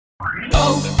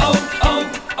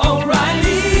O'Reilly!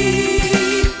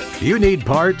 You need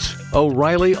parts?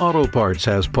 O'Reilly Auto Parts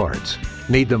has parts.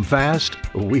 Need them fast?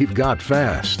 We've got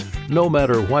fast. No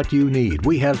matter what you need,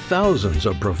 we have thousands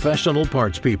of professional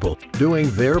parts people doing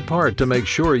their part to make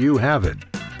sure you have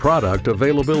it. Product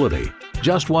availability.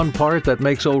 Just one part that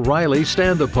makes O'Reilly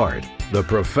stand apart. The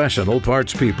professional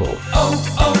parts people.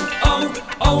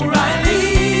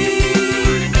 O'Reilly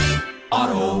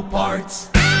Auto Parts.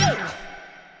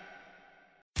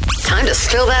 Time to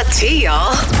spill that tea,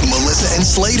 y'all. Melissa and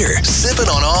Slater sipping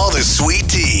on all the sweet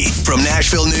tea. From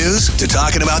Nashville news to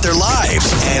talking about their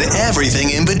lives and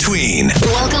everything in between.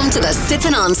 Welcome to the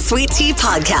Sippin' on Sweet Tea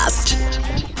podcast.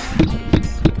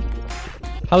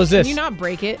 How is this? Can you not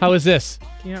break it? How is this?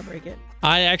 Can you not break it?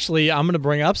 I'm going to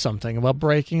bring up something about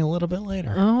breaking a little bit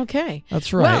later. Okay.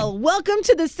 That's right. Well, welcome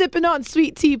to the Sippin' on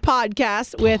Sweet Tea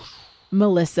podcast with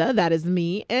Melissa, that is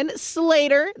me, and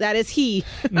Slater, that is he.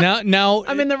 Now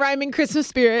I'm in the rhyming Christmas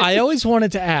spirit. I always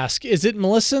wanted to ask, is it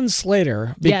Melissa and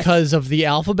Slater because of the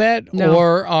alphabet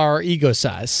or our ego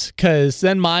size? Because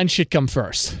then mine should come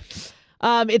first.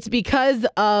 It's because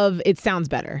of, it sounds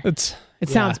better. It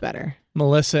sounds better.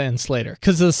 Melissa and Slater.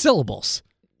 Because of the syllables.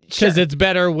 Because it's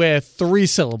better with 3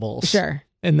 syllables. Sure.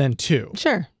 And then 2.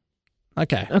 Sure.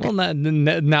 Okay. Well,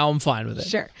 now I'm fine with it.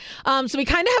 Sure. So we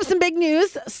kind of have some big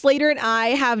news. Slater and I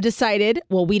have decided,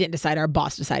 well, we didn't decide, our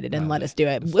boss decided and let us do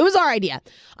it. It was our idea.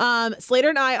 Slater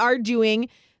and I are doing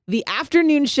the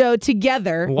afternoon show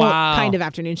together. Wow. Well, kind of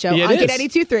afternoon show Yeah, on it is.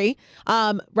 Kid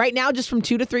 92.3. Right now, just from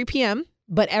 2 to 3 p.m.,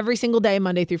 but every single day,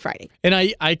 Monday through Friday. And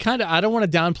I don't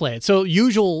want to downplay it. So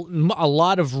a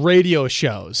lot of radio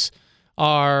shows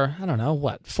are,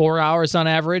 4 hours on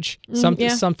average? Something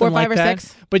 4, 5, like or that.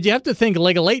 6. But you have to think,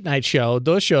 like a late night show,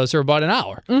 those shows are about an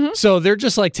hour. Mm-hmm. So they're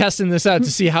just like testing this out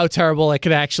to see how terrible it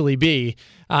could actually be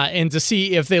and to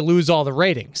see if they lose all the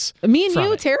ratings. Me and from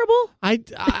you, it. terrible? I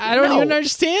don't even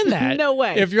understand that. No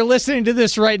way. If you're listening to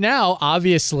this right now,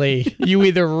 obviously you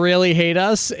either really hate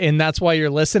us and that's why you're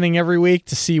listening every week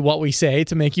to see what we say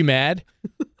to make you mad.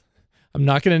 I'm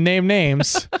not going to name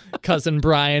names, Cousin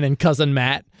Brian and Cousin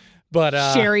Matt. But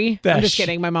Sherry. I'm just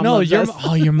kidding. My mom loves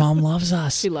us. Your mom loves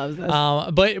us. She loves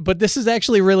us. But this is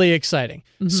actually really exciting.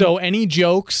 Mm-hmm. So any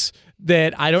jokes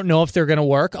that I don't know if they're going to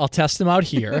work, I'll test them out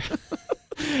here.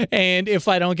 And if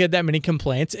I don't get that many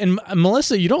complaints, and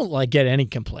Melissa, you don't get any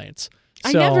complaints.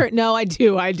 I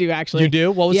do actually. You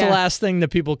do? What was the last thing that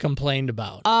people complained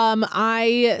about?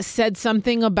 I said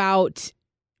something about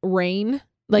rain.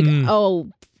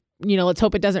 Let's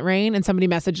hope it doesn't rain. And somebody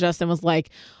messaged us and was like,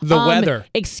 the weather.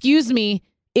 Excuse me,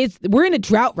 we're in a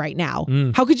drought right now.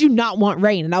 How could you not want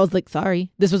rain? And I was like, sorry,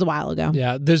 this was a while ago.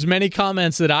 Yeah, there's many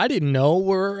comments that I didn't know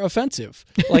were offensive.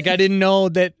 Like I didn't know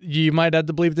that, you might have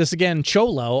to believe this again,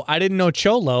 Cholo. I didn't know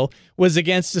Cholo was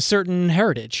against a certain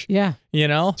heritage. Yeah. You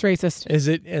know? It's racist. Is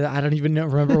it? I don't even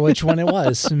remember which one it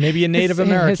was. Maybe a Native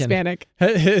American. Hispanic.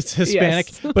 It's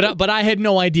Hispanic. Yes. But I had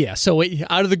no idea. So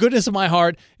out of the goodness of my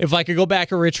heart, if I could go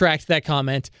back and retract that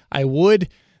comment, I would.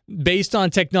 Based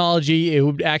on technology, it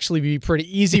would actually be pretty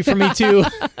easy for me to.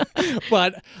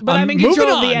 But I'm in control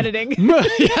of the editing.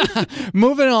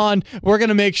 Moving on, we're going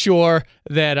to make sure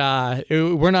that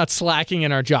we're not slacking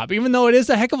in our job, even though it is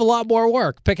a heck of a lot more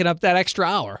work picking up that extra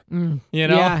hour. You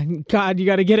know? Yeah, God, you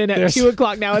got to get in at 2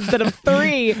 o'clock now instead of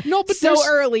 3. No, but so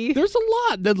early. There's a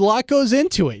lot goes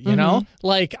into it, you know?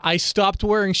 Like, I stopped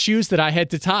wearing shoes that I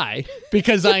had to tie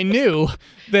because I knew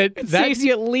that it saves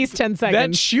you at least 10 seconds.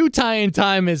 That shoe tying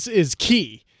time is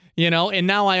key, you know? And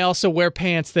now I also wear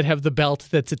pants that have the belt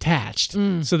that's attached.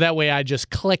 So that way I just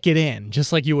click it in,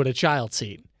 just like you would a child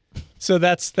seat. So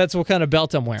that's what kind of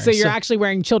belt I'm wearing. So you're actually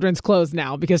wearing children's clothes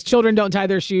now because children don't tie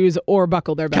their shoes or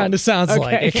buckle their belt. Kind of sounds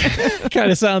like it.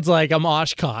 Kind of sounds like I'm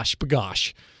Oshkosh,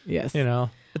 bagosh. Yes. You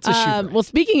know? It's a shoe well,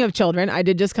 speaking of children, I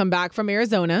did just come back from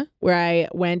Arizona where I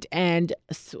went and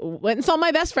saw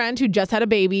my best friend who just had a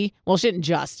baby. Well, she didn't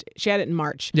just. She had it in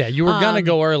March. Yeah, you were going to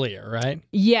go earlier, right?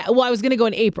 Yeah, well, I was going to go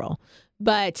in April.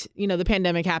 But, the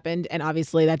pandemic happened, and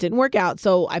obviously that didn't work out.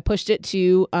 So I pushed it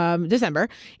to December,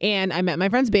 and I met my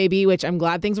friend's baby, which I'm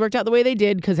glad things worked out the way they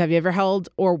did, because have you ever held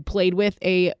or played with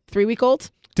a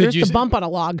 3-week-old? There's the bump on a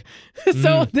log.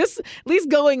 So this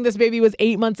baby was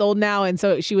 8 months old now, and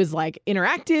so she was like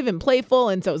interactive and playful,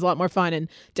 and so it was a lot more fun and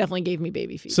definitely gave me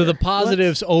baby fever. So the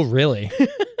positives, oh really?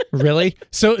 Really?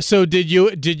 So did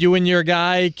you and your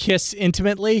guy kiss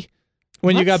intimately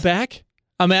when you got back?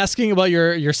 I'm asking about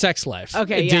your sex life.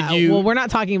 Okay, Did yeah. you, Well, we're not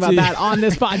talking about that on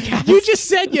this podcast. you just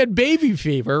said you had baby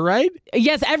fever, right?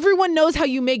 Yes, everyone knows how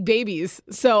you make babies.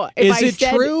 So if Is I it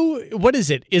said, true? What is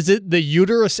it? Is it the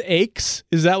uterus aches?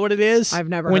 Is that what it is? I've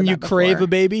never when heard you that crave before. a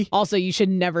baby. Also, you should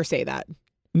never say that.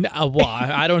 No, well,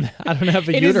 I don't have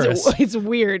a It uterus. is. It's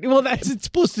weird. Well, What's it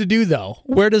supposed to do though?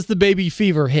 Where does the baby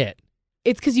fever hit?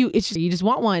 it's because you just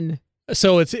want one.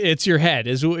 So it's your head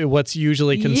is what's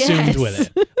usually consumed Yes.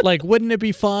 with it. Like, wouldn't it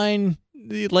be fine?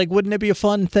 Like, wouldn't it be a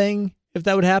fun thing if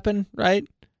that would happen? Right?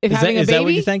 If is having a is that what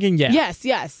baby? you're thinking? Yeah. Yes.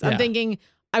 Yeah. I'm thinking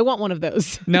I want one of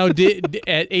those. Now,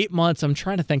 at 8 months, I'm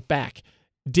trying to think back.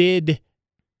 Did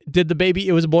the baby?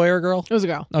 It was a boy or a girl? It was a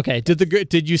girl. Okay.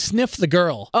 Did you sniff the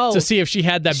girl Oh, to see if she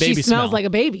had that baby She smell? smells like a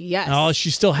baby. Yes. Oh,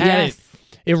 she still had Yes. it.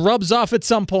 It rubs off at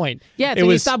some point. Yeah. it So you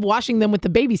was. stop washing them with the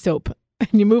baby soap,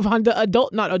 and you move on to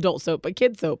not adult soap, but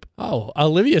kid soap. Oh,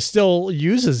 Olivia still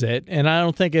uses it, and I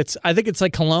don't think it's. I think it's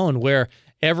like cologne, where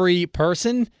every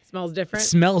person Smells different.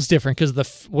 smells different because the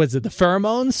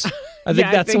pheromones. I think Yeah,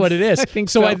 I that's think what it is. I think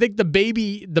so. so. I think the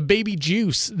baby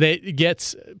juice that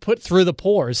gets put through the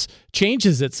pores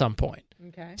changes at some point.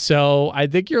 Okay. So I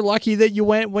think you're lucky that you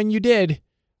went when you did.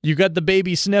 You got the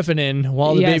baby sniffing in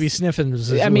while the Yes. baby sniffing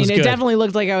was I mean, was it good. definitely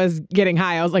looked like I was getting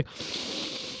high. I was like,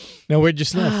 Now, where'd you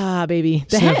sniff? baby,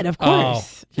 the Sniff- head, of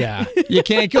course. Oh, yeah. You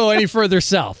can't go any further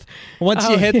south. Once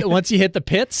you hit the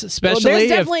pits, Well,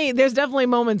 especially there's definitely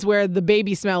moments where the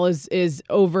baby smell is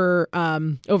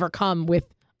overcome with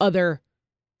other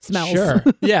smells. Sure.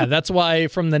 Yeah, that's why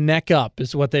from the neck up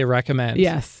is what they recommend.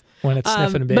 Yes. When it's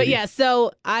sniffing a baby. But yeah,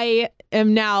 so I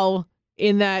am now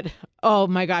in that, oh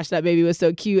my gosh, that baby was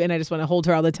so cute and I just want to hold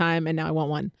her all the time and now I want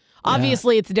one.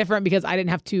 Obviously, it's different because I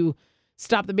didn't have to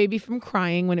stop the baby from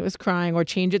crying when it was crying or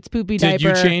change its poopy diaper.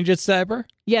 Did you change its diaper?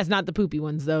 Yes, not the poopy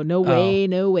ones though. No way,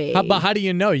 no way. How do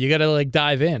you know? You got to like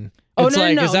dive in. Oh, It's no,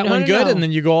 like, no, is that no, one no, good? no. And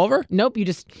then you go over? Nope, you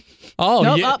just Oh,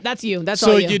 nope. you- Oh, that's you. That's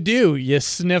so all you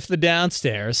sniff the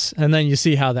downstairs and then you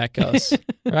see how that goes.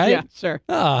 Right? Yeah, sure.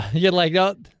 Oh, you're like,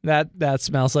 oh, that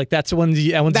smells like that's one's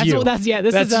you. That's you. what. That's yeah.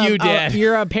 This That's is you, Dad.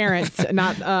 You're a parent,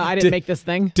 not. I didn't make this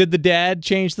thing. Did the dad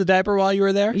change the diaper while you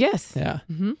were there? Yes. Yeah.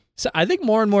 Mm-hmm. So I think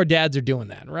more and more dads are doing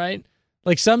that, right?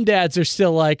 Like some dads are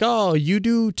still like, oh, you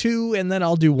do 2 and then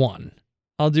I'll do 1.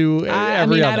 I'll do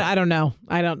every other. I don't know.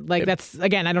 I don't like. That's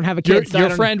again. I don't have a kid. so I Your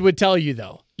don't- friend would tell you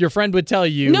though. Your friend would tell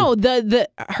you. No,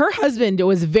 her husband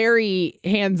was very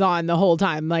hands on the whole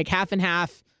time, like half and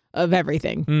half of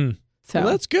everything. So Well,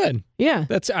 that's good. yeah.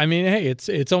 I mean, hey,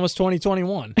 it's almost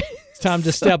 2021. It's time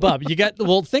to step up.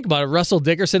 Think about it. Russell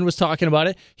Dickerson was talking about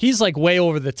it. He's like way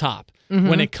over the top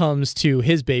when it comes to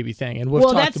his baby thing. And we've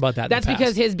talked about that in That's the past.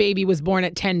 because his baby was born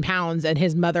at 10 pounds and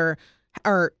his mother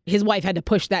or his wife had to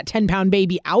push that 10-pound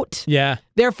baby out. Yeah.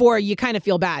 Therefore, you kind of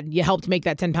feel bad. You helped make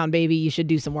that 10-pound baby. You should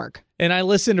do some work. And I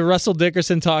listened to Russell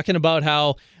Dickerson talking about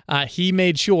how he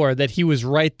made sure that he was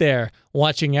right there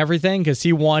watching everything because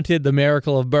he wanted the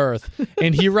miracle of birth.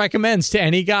 And he recommends to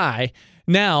any guy,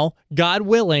 now, God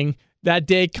willing, that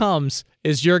day comes,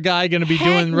 is your guy going to be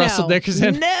doing Heck Russell no.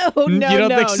 Dickerson? No, You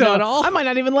don't think so no. at all? I might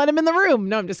not even let him in the room.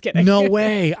 No, I'm just kidding. No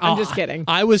way. I'm just kidding.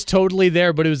 I was totally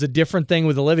there, but it was a different thing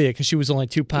with Olivia because she was only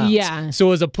 2 pounds. Yeah. So it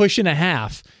was a push and a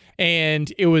half.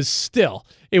 And it was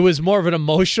more of an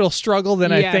emotional struggle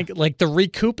than I Yeah. think. Like the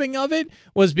recouping of it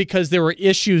was because there were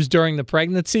issues during the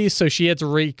pregnancy. So she had to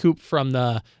recoup from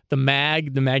the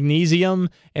magnesium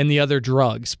and the other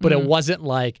drugs. But Mm-hmm. it wasn't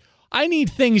like, I need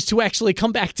things to actually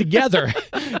come back together,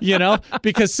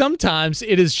 because sometimes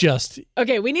it is just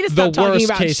Okay, we need to The stop talking worst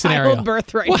about case scenario.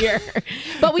 childbirth right here.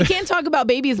 But we can't talk about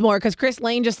babies more because Chris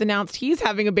Lane just announced he's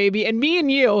having a baby, and me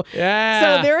and you.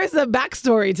 Yeah. So there is a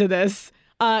backstory to this.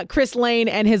 Chris Lane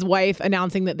and his wife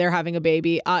announcing that they're having a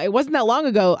baby. It wasn't that long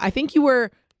ago. I think you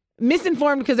were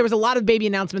misinformed because there was a lot of baby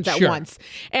announcements at Sure. once.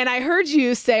 And I heard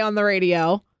you say on the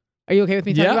radio, are you okay with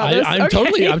me talking yeah. about this? I'm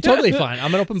Okay. totally fine.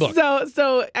 I'm an open book.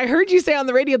 So I heard you say on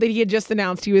the radio that he had just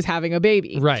announced he was having a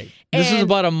baby. Right. This was And-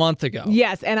 about a month ago.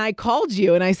 Yes, and I called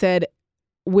you and I said,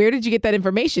 where did you get that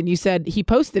information? You said he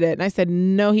posted it. And I said,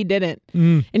 no, he didn't.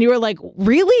 And you were like,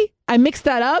 really? I mixed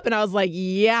that up? And I was like,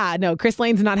 yeah, no, Chris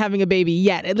Lane's not having a baby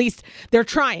yet. At least they're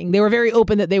trying. They were very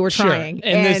open that they were trying.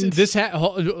 And this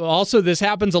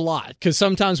happens a lot because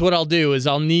sometimes what I'll do is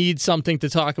I'll need something to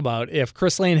talk about. If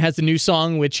Chris Lane has a new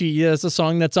song, which he has a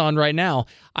song that's on right now,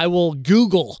 I will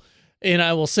Google and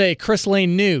I will say Chris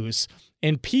Lane news,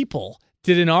 and People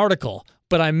did an article,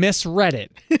 but I misread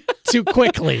it too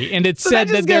quickly, and it said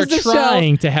just that they're goes to show-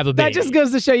 trying to have a baby. that just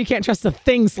goes to show you can't trust the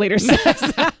things Slater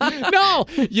says. No,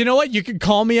 you know what? You could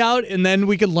call me out, and then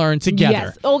we could learn together.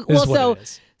 Yes. Oh, is well, what it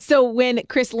is. so when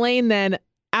Chris Lane then,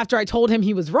 after I told him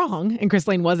he was wrong and Chris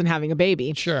Lane wasn't having a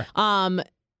baby. Sure.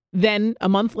 Then a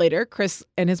month later, Chris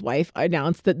and his wife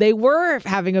announced that they were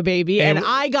having a baby, and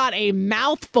I got a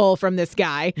mouthful from this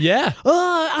guy. Yeah.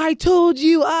 Oh, I told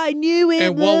you, I knew it.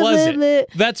 And what was it?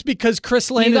 That's because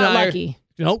Chris Lane You got and I lucky.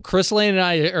 Chris Lane and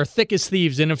I are thick as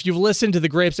thieves. And if you've listened to the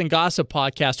Grapes and Gossip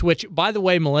podcast, which, by the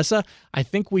way, Melissa, I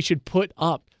think we should put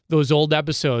up those old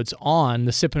episodes on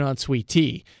the Sippin' on Sweet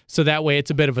Tea, so that way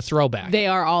it's a bit of a throwback. They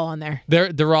are all on there.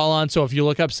 They're all on. So if you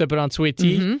look up Sippin' on Sweet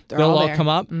Tea, they'll all there. come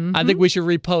up. I think we should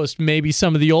repost maybe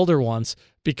some of the older ones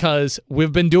because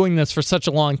we've been doing this for such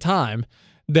a long time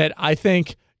that I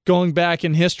think going back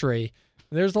in history,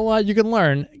 there's a lot you can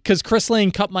learn. Because Chris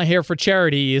Lane cut my hair for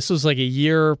charity. This was like a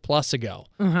year plus ago,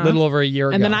 a little over a year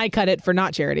ago. And then I cut it for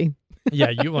not charity.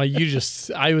 Yeah,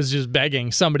 I was just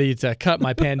begging somebody to cut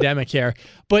my pandemic hair.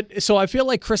 But so I feel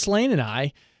like Chris Lane and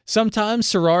I, sometimes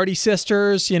sorority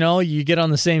sisters, you get on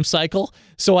the same cycle.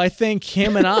 So I think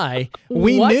him and I,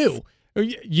 we What? knew.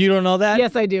 You don't know that?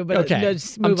 Yes, I do, but Okay. no,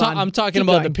 just move on. I'm talking Keep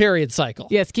about going. the period cycle.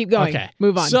 Yes, keep going. Okay.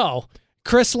 Move on. So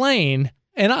Chris Lane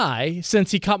and I, since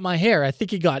he cut my hair, I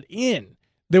think he got in.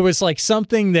 There was like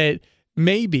something that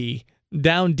maybe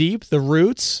down deep, the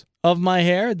roots of my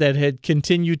hair that had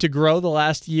continued to grow the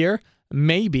last year,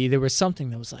 maybe there was something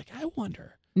that was like, I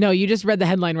wonder. No, you just read the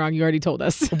headline wrong. You already told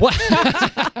us. What,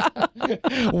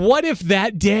 what if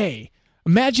that day,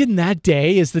 imagine that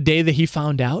day is the day that he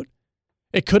found out?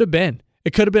 It could have been.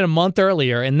 It could have been a month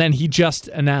earlier, and then he just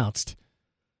announced.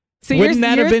 So Wouldn't you're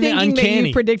that have been thinking that uncanny?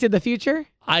 you predicted the future?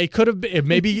 I could have been,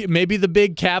 maybe the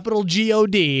big capital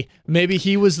G-O-D, maybe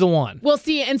he was the one. Well,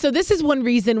 see, and so this is one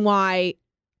reason why,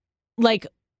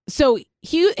 so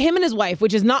him and his wife,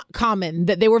 which is not common,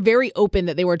 that they were very open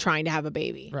that they were trying to have a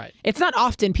baby. Right. It's not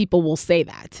often people will say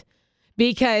that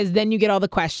because then you get all the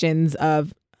questions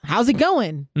of, how's it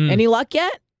going? Any luck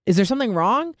yet? Is there something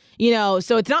wrong?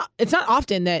 So it's not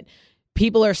often that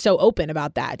people are so open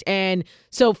about that. And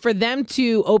so for them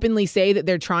to openly say that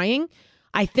they're trying,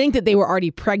 I think that they were already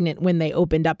pregnant when they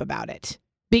opened up about it.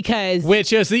 Because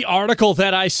Which is the article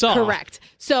that I saw. correct.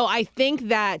 So I think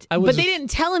that, but they didn't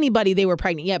tell anybody they were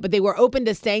pregnant yet, but they were open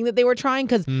to saying that they were trying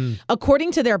because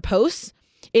according to their posts,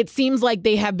 it seems like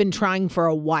they have been trying for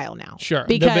a while now. Sure.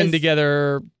 Because They've been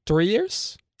together 3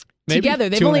 years? Maybe? together.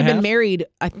 They've 2.5? only been married,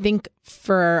 I think,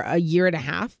 for a year and a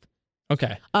half.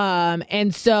 Okay.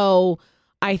 And so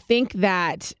I think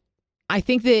that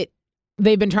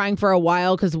they've been trying for a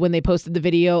while because when they posted the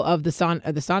video of the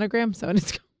sonogram, so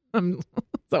it's is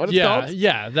that what it's called?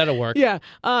 Yeah, that'll work. Yeah.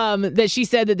 That she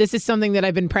said that this is something that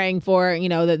I've been praying for,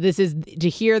 that this is to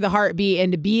hear the heartbeat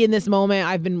and to be in this moment.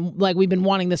 We've been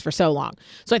wanting this for so long.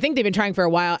 So I think they've been trying for a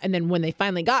while. And then when they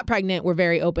finally got pregnant, we're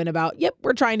very open about, yep,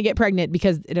 we're trying to get pregnant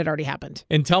because it had already happened.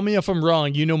 And tell me if I'm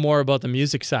wrong. You know more about the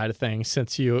music side of things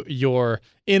since you're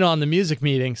in on the music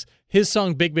meetings. His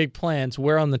song "Big Big Plans,"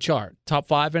 where on the chart? Top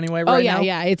 5 anyway right now?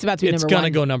 Yeah. It's about to be It's number one. gonna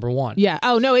go number 1. Yeah.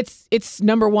 Oh, no, it's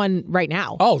number one right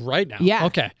now. Oh, right now. Yeah.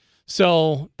 Okay.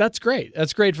 So that's great.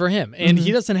 That's great for him. And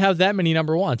he doesn't have that many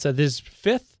number ones. So this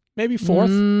 5th, maybe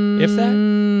 4th, if that.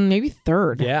 Maybe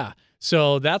 3rd. Yeah.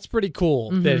 So that's pretty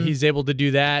cool that he's able to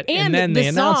do that. And then they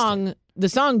announced it. The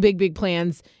song Big Big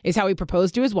Plans is how he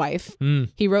proposed to his wife.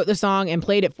 He wrote the song and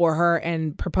played it for her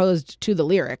and proposed to the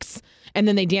lyrics. And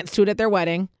then they danced to it at their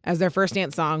wedding as their first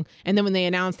dance song. And then when they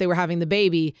announced they were having the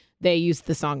baby, they used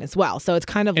the song as well. So it's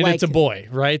kind of And like it's a boy,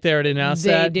 right? They already announced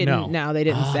that? They didn't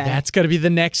say. That's got to be the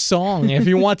next song. If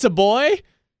he wants a boy,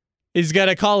 he's got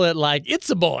to call it like, "It's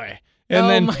a Boy." And Oh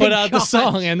then my put out the gosh.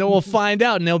 song, and then we'll find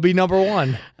out, and it'll be number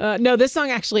 1. No, this song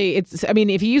actually,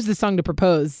 if he used the song to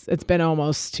propose, it's been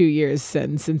almost 2 years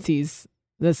since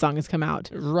this song has come out.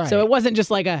 Right. So it wasn't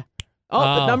just like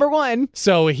but number 1.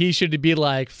 So he should be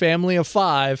like family of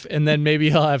 5, and then maybe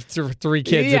he'll have 3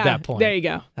 kids at that point. There you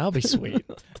go. That'll be sweet.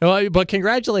 Well, but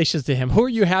congratulations to him. Who are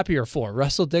you happier for,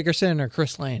 Russell Dickerson or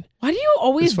Chris Lane? Why do you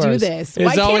always As far do as- this? it's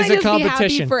Why can't always I a just be happy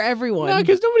competition. for everyone? No,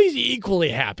 because nobody's equally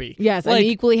happy. Yes, I'm Like,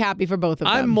 equally happy for both of them.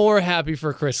 I'm more happy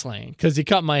for Chris Lane because he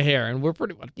cut my hair, and we're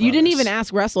pretty much You didn't brothers. even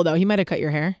ask Russell though. He might have cut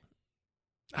your hair.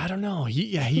 I don't know.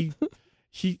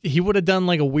 He would have done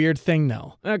like a weird thing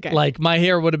though. Okay. Like my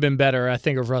hair would have been better, I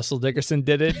think, if Russell Dickerson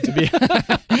did it, to be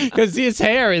because his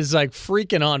hair is like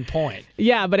freaking on point.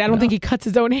 Yeah, but I don't think he cuts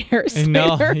his own hair.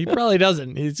 No, Slater. he probably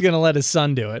doesn't. He's gonna let his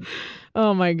son do it.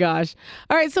 Oh my gosh.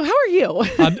 All right. So how are you?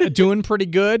 I'm doing pretty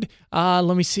good.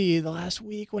 Let me see. The last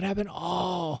week, what happened?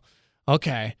 Oh,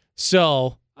 okay.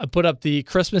 So I put up the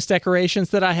Christmas decorations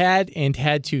that I had and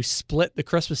had to split the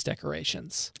Christmas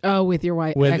decorations Oh, with your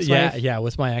wife. with ex-wife?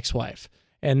 with my ex-wife,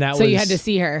 and that So was you had to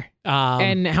see her. Um,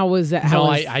 And how was that? no, How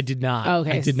was, I did not.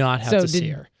 Okay, I did not have so to see did-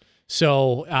 her.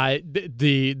 So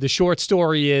the short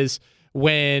story is,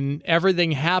 when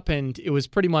everything happened, it was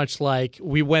pretty much like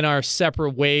we went our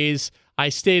separate ways. I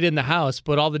stayed in the house,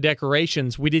 but all the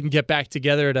decorations, we didn't get back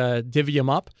together to divvy them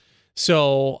up.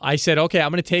 So I said, okay,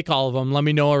 I'm going to take all of them. Let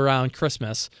me know around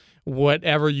Christmas,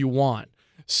 whatever you want.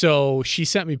 So she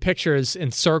sent me pictures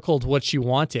and circled what she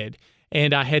wanted.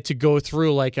 And I had to go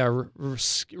through like a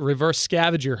reverse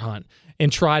scavenger hunt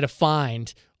and try to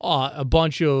find a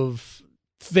bunch of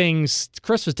things,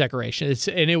 Christmas decorations.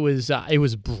 And it was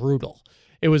brutal.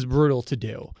 It was brutal to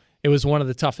do. It was one of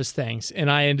the toughest things. And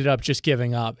I ended up just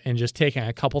giving up and just taking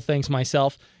a couple things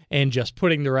myself and just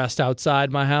putting the rest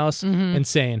outside my house and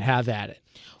saying, have at it.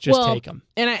 Just take them.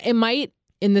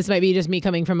 And this might be just me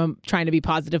coming from trying to be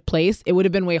positive place. It would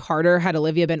have been way harder had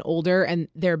Olivia been older and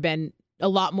there been a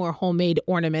lot more homemade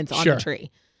ornaments on the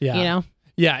tree. Yeah. You know?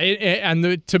 Yeah.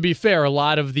 To be fair, a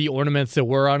lot of the ornaments that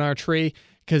were on our tree,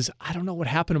 because I don't know what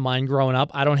happened to mine growing up.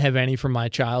 I don't have any from my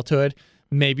childhood.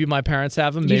 Maybe my parents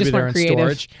have them. Maybe they're in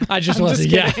storage. I just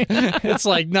wasn't. It's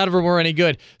like none of them were any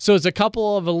good. So it's a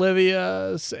couple of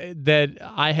Olivia's that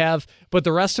I have, but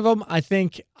the rest of them, I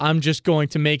think I'm just going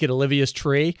to make it Olivia's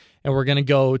tree, and we're going to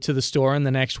go to the store in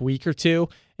the next week or two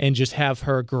and just have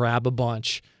her grab a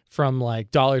bunch from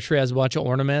like Dollar Tree, has a bunch of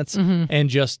ornaments, and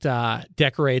just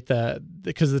decorate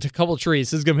because the couple of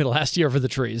trees, this is going to be the last year for the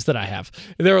trees that I have.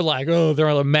 They're like, they're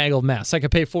a mangled mess. I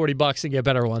could pay $40 and get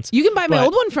better ones. You can buy my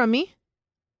old one from me.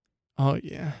 Oh,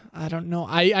 yeah. I don't know.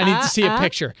 I need to see a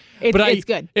picture. It's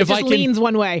good. It just leans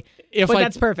one way.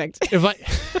 That's perfect. If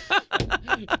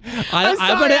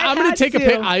I'm going to take a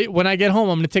pic. When I get home,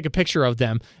 I'm going to take a picture of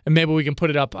them, and maybe we can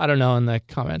put it up, I don't know, in the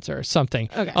comments or something,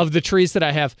 of the trees that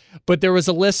I have. But there was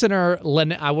a listener,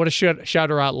 I want to shout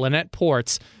her out, Lynette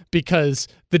Ports, because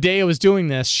the day I was doing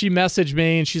this, she messaged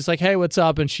me, and she's like, hey, what's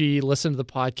up? And she listened to the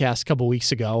podcast a couple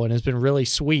weeks ago and has been really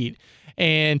sweet.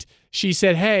 And she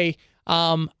said, hey,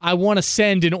 I want to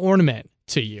send an ornament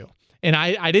to you. And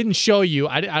I didn't show you.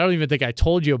 I don't even think I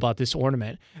told you about this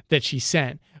ornament that she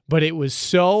sent. But it was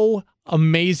so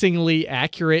amazingly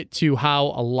accurate to how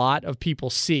a lot of people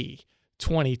see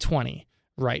 2020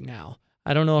 right now.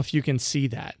 I don't know if you can see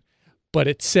that. But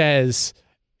it says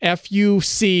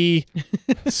FUC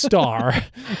star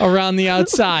around the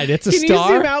outside. It's a star. Can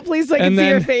you zoom out, please, so I can see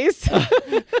your face?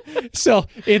 So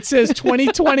it says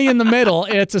 2020 in the middle.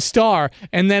 It's a star,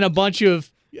 and then a bunch of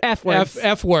F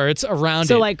words around it.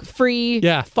 So like free,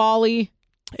 folly,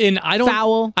 and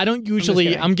foul. I don't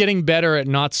usually. I'm getting better at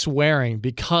not swearing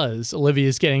because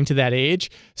Olivia's getting to that age.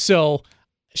 So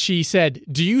she said,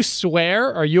 do you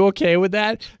swear? Are you okay with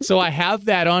that? So I have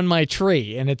that on my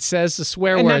tree, and it says the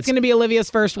swear words. And that's going to be Olivia's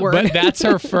first word. But that's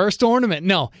her first ornament.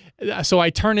 No. So I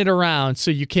turn it around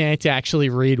so you can't actually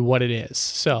read what it is.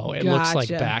 So it looks like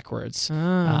backwards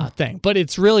thing. But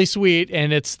it's really sweet,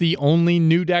 and it's the only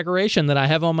new decoration that I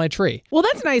have on my tree. Well,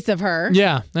 that's nice of her.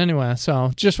 Yeah. Anyway,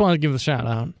 so just want to give a shout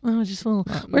out. Oh, just a little.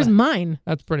 Where's mine?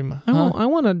 That's pretty much. I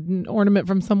want an ornament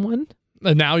from someone.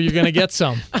 Now you're going to get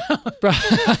some. Are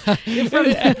they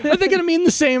going to mean the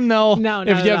same, though? No,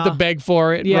 if you have to beg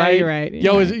for it, yeah, right? You're right.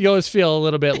 You always feel a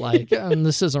little bit like,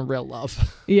 this isn't real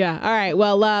love. Yeah. All right.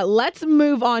 Well, let's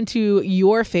move on to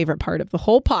your favorite part of the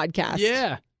whole podcast.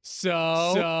 Yeah.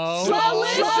 So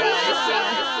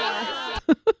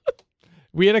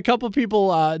we had a couple people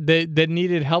that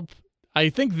needed help. I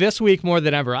think this week more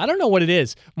than ever. I don't know what it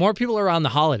is. More people around the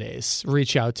holidays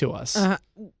reach out to us.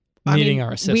 Needing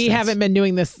our assistance. We haven't been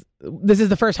doing this. This is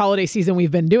the first holiday season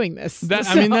we've been doing this.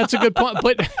 I mean, that's a good point.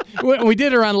 But we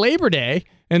did it around Labor Day,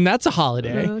 and that's a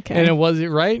holiday. Okay. And it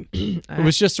right? It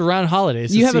was just around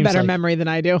holidays. You have a better memory than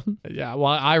I do. Yeah,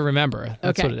 well, I remember.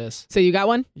 That's what it is. So you got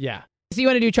one? Yeah. So you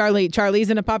want to do Charlie's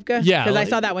in a Apopka? Yeah. Because I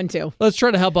saw that one too. Let's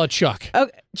try to help out Chuck. Okay.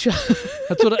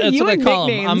 That's what I call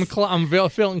him. I'm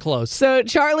feeling close. So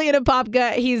Charlie in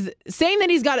Apopka, he's saying that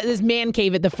he's got this man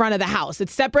cave at the front of the house.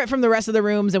 It's separate from the rest of the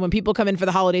rooms, and when people come in for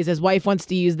the holidays, his wife wants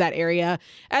to use that area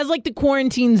as like the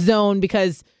quarantine zone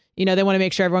because they want to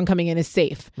make sure everyone coming in is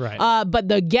safe. Right. But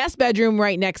the guest bedroom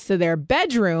right next to their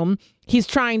bedroom, he's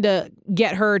trying to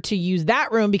get her to use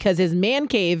that room because his man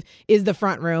cave is the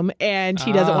front room, and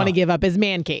she doesn't want to give up his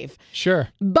man cave. Sure.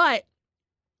 But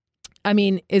I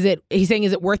mean, is it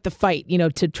worth the fight,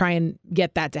 to try and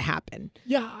get that to happen?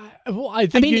 Yeah. Well, I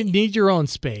think you need your own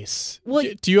space. Well,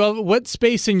 do you have what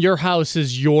space in your house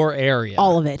is your area?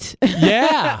 All of it.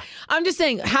 Yeah. I'm just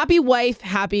saying, happy wife,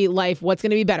 happy life. What's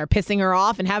going to be better, pissing her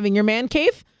off and having your man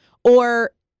cave, or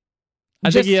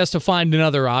I think he has to find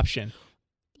another option.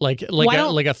 like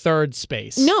a third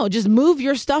space. No, just move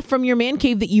your stuff from your man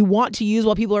cave that you want to use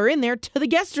while people are in there to the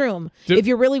guest room if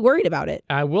you're really worried about it.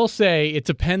 I will say it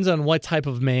depends on what type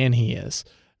of man he is.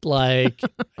 Like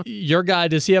your guy,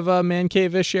 does he have a man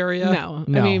cave-ish area? No.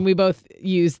 I mean, we both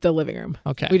use the living room.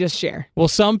 Okay. We just share. Well,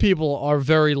 some people are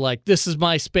very like, this is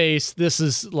my space. This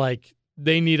is like,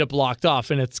 they need it blocked off.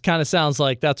 And it kind of sounds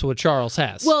like that's what Charles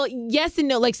has. Well, yes and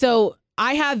no. Like, so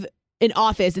I have an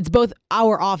office. It's both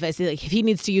our office. Like, if he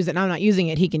needs to use it and I'm not using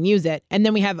it, he can use it. And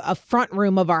then we have a front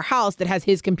room of our house that has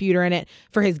his computer in it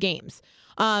for his games.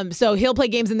 So he'll play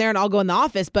games in there and I'll go in the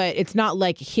office, but it's not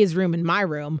like his room and my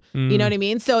room. You know what I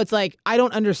mean? So it's like, I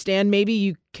don't understand. Maybe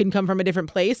you can come from a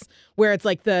different place where it's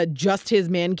like just his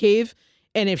man cave.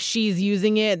 And if she's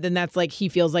using it, then that's like, he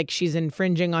feels like she's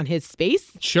infringing on his space.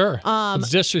 Sure.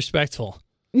 It's disrespectful.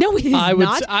 No, it is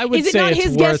not. I would is it say not it's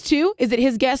his guest too? Is it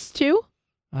his guest too?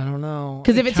 I don't know.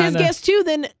 Because if it's his guest too,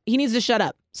 then he needs to shut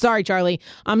up. Sorry, Charlie.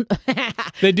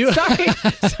 They do. Sorry.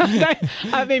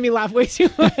 That made me laugh way too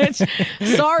much.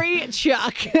 Sorry,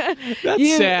 Chuck.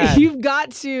 That's sad.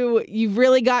 You've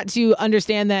really got to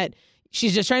understand that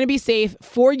she's just trying to be safe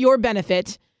for your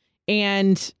benefit,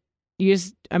 and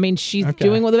she's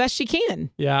doing the best she can.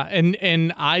 Yeah,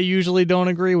 and I usually don't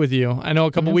agree with you. I know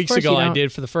a couple weeks ago I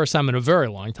did for the first time in a very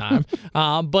long time.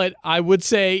 But I would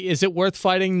say, is it worth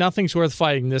fighting? Nothing's worth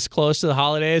fighting this close to the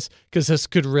holidays because this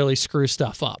could really screw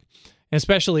stuff up. And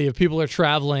especially if people are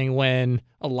traveling when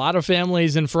a lot of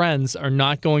families and friends are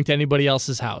not going to anybody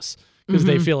else's house because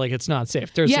they feel like it's not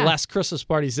safe. There's less Christmas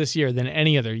parties this year than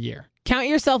any other year. Count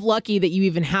yourself lucky that you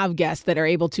even have guests that are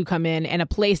able to come in and a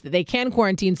place that they can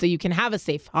quarantine so you can have a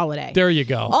safe holiday. There you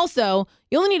go. Also,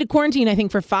 you only need to quarantine, I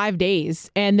think, for 5 days,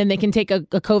 and then they can take a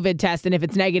COVID test, and if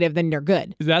it's negative, then you're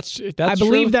good. That's I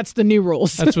believe true. that's the new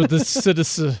rules. That's what the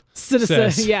citizen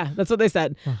says. Yeah, that's what they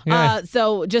said. Yeah.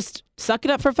 So just suck it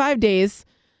up for 5 days.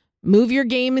 Move your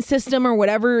game system or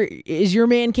whatever is your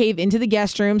man cave into the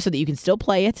guest room so that you can still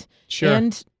play it. Sure.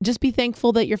 And just be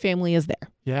thankful that your family is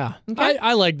there. Yeah. Okay.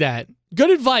 I like that.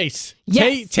 Good advice.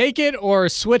 Yes. Take it or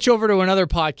switch over to another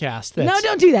podcast. No,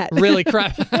 don't do that. Really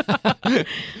crap.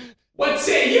 What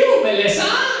say you, Melissa?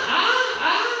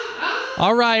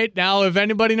 All right. Now, if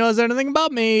anybody knows anything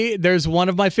about me, there's one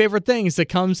of my favorite things that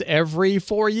comes every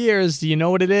 4 years. Do you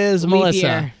know what it is, Melissa?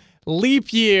 Year.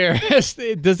 Leap year. Does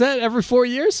that every 4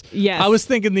 years? Yes. I was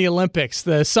thinking the Olympics,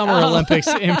 the Summer Olympics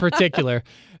in particular.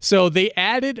 So they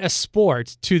added a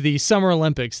sport to the Summer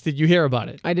Olympics. Did you hear about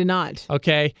it? I did not.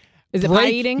 Okay. Is it pie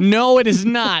eating? No, it is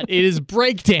not. It is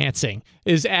breakdancing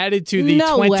is added to the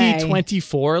No way.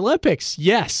 2024 Olympics.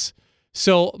 Yes.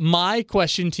 So my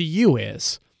question to you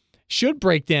is, should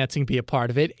breakdancing be a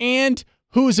part of it? And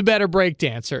who's a better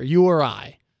breakdancer, you or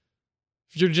I?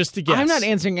 If you're just a guess. I'm not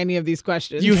answering any of these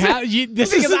questions.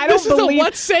 This is a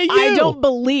what say you? I don't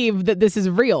believe that this is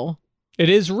real. It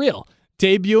is real.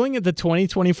 Debuting at the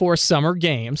 2024 Summer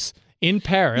Games in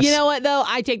Paris. You know what, though?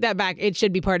 I take that back. It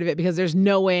should be part of it because there's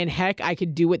no way in heck I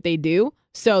could do what they do.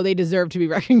 So they deserve to be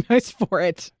recognized for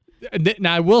it.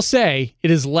 Now, I will say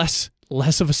it is less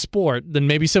of a sport than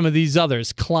maybe some of these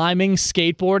others. Climbing,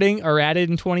 skateboarding are added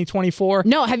in 2024.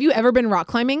 No, have you ever been rock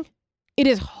climbing? It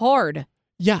is hard.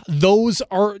 Yeah, those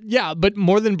are, but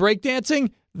more than breakdancing,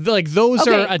 like those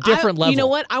are a different level. You know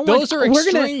what? Those are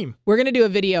extreme. We're going to do a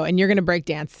video and you're going to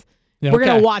breakdance. Yeah, we're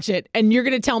going to watch it and you're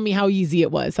going to tell me how easy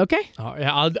it was, okay? Oh,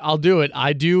 yeah, I'll do it.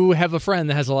 I do have a friend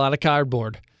that has a lot of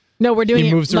cardboard. No, we're doing He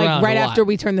it moves like around right a lot. after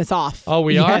we turn this off. Oh,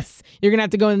 we are? Yes. You're going to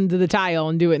have to go into the tile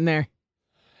and do it in there.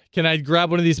 Can I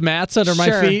grab one of these mats under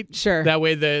my feet? Sure. That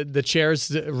way the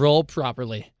chairs roll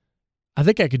properly. I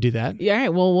think I could do that. Yeah, all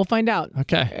right. Well, we'll find out.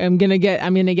 Okay. I'm gonna get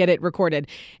it recorded,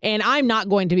 and I'm not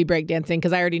going to be breakdancing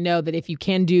because I already know that if you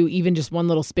can do even just one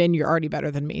little spin, you're already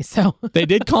better than me. So They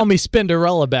did call me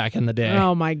Spinderella back in the day.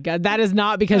 oh my god, that is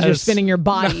not because you're spinning your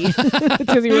body. It's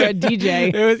because you were a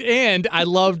DJ. And I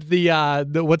loved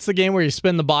the what's the game where you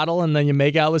spin the bottle and then you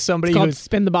make out with somebody? It's called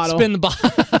Spin the Bottle. Spin the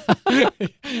bottle.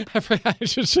 I forgot. I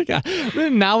should check out.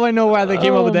 Now I know why they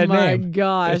came up with that name. Oh my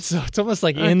gosh. It's almost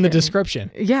like in the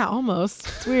description. Yeah, almost.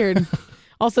 It's weird.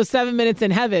 Also, 7 Minutes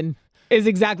in Heaven is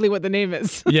exactly what the name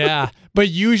is. Yeah, but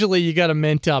usually you got to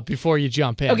mint up before you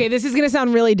jump in. Okay, this is going to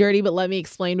sound really dirty, but let me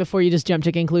explain before you just jump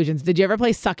to conclusions. Did you ever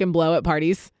play Suck and Blow at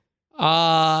parties?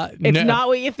 It's not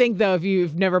what you think, though, if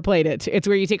you've never played it. It's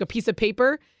where you take a piece of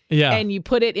paper and you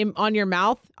put it on your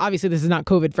mouth. Obviously, this is not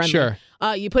COVID friendly. Sure.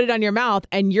 You put it on your mouth,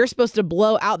 and you're supposed to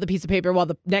blow out the piece of paper while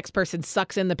the next person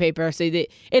sucks in the paper. So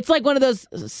it's like one of those,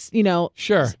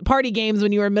 Sure. party games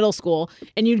when you were in middle school,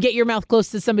 and you'd get your mouth close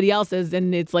to somebody else's,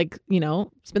 and it's like,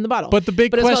 spin the bottle. But the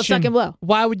big it's called question, Suck and Blow.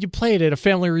 why would you play it at a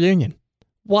family reunion?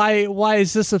 Why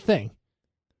is this a thing?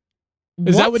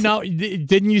 Is that what now?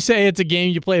 Didn't you say it's a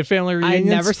game you play at family reunions?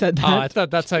 I never said that. Oh, I thought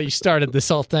that's how you started this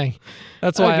whole thing.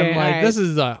 That's why Okay, I'm like, all right. this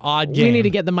is an odd game. You need to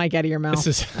get the mic out of your mouth.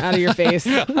 This is out of your face.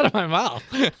 out of my mouth.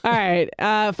 All right.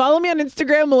 Follow me on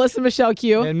Instagram, Melissa Michelle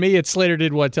Q. And me, it's Slater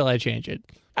did what till I change it.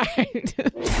 All right.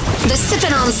 The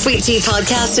Sippin' on Sweet Tea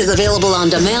podcast is available on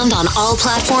demand on all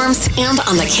platforms and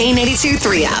on the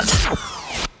K82-3 app.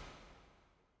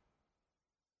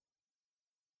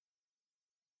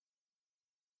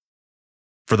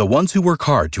 For the ones who work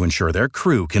hard to ensure their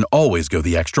crew can always go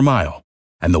the extra mile,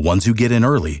 and the ones who get in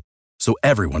early so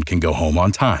everyone can go home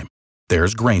on time,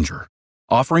 there's Grainger,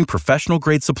 offering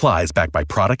professional-grade supplies backed by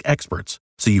product experts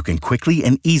so you can quickly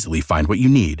and easily find what you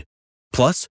need.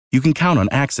 Plus, you can count on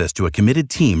access to a committed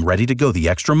team ready to go the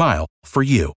extra mile for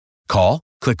you. Call,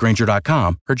 click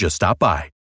Grainger.com, or just stop by.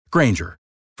 Grainger,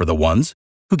 for the ones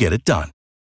who get it done.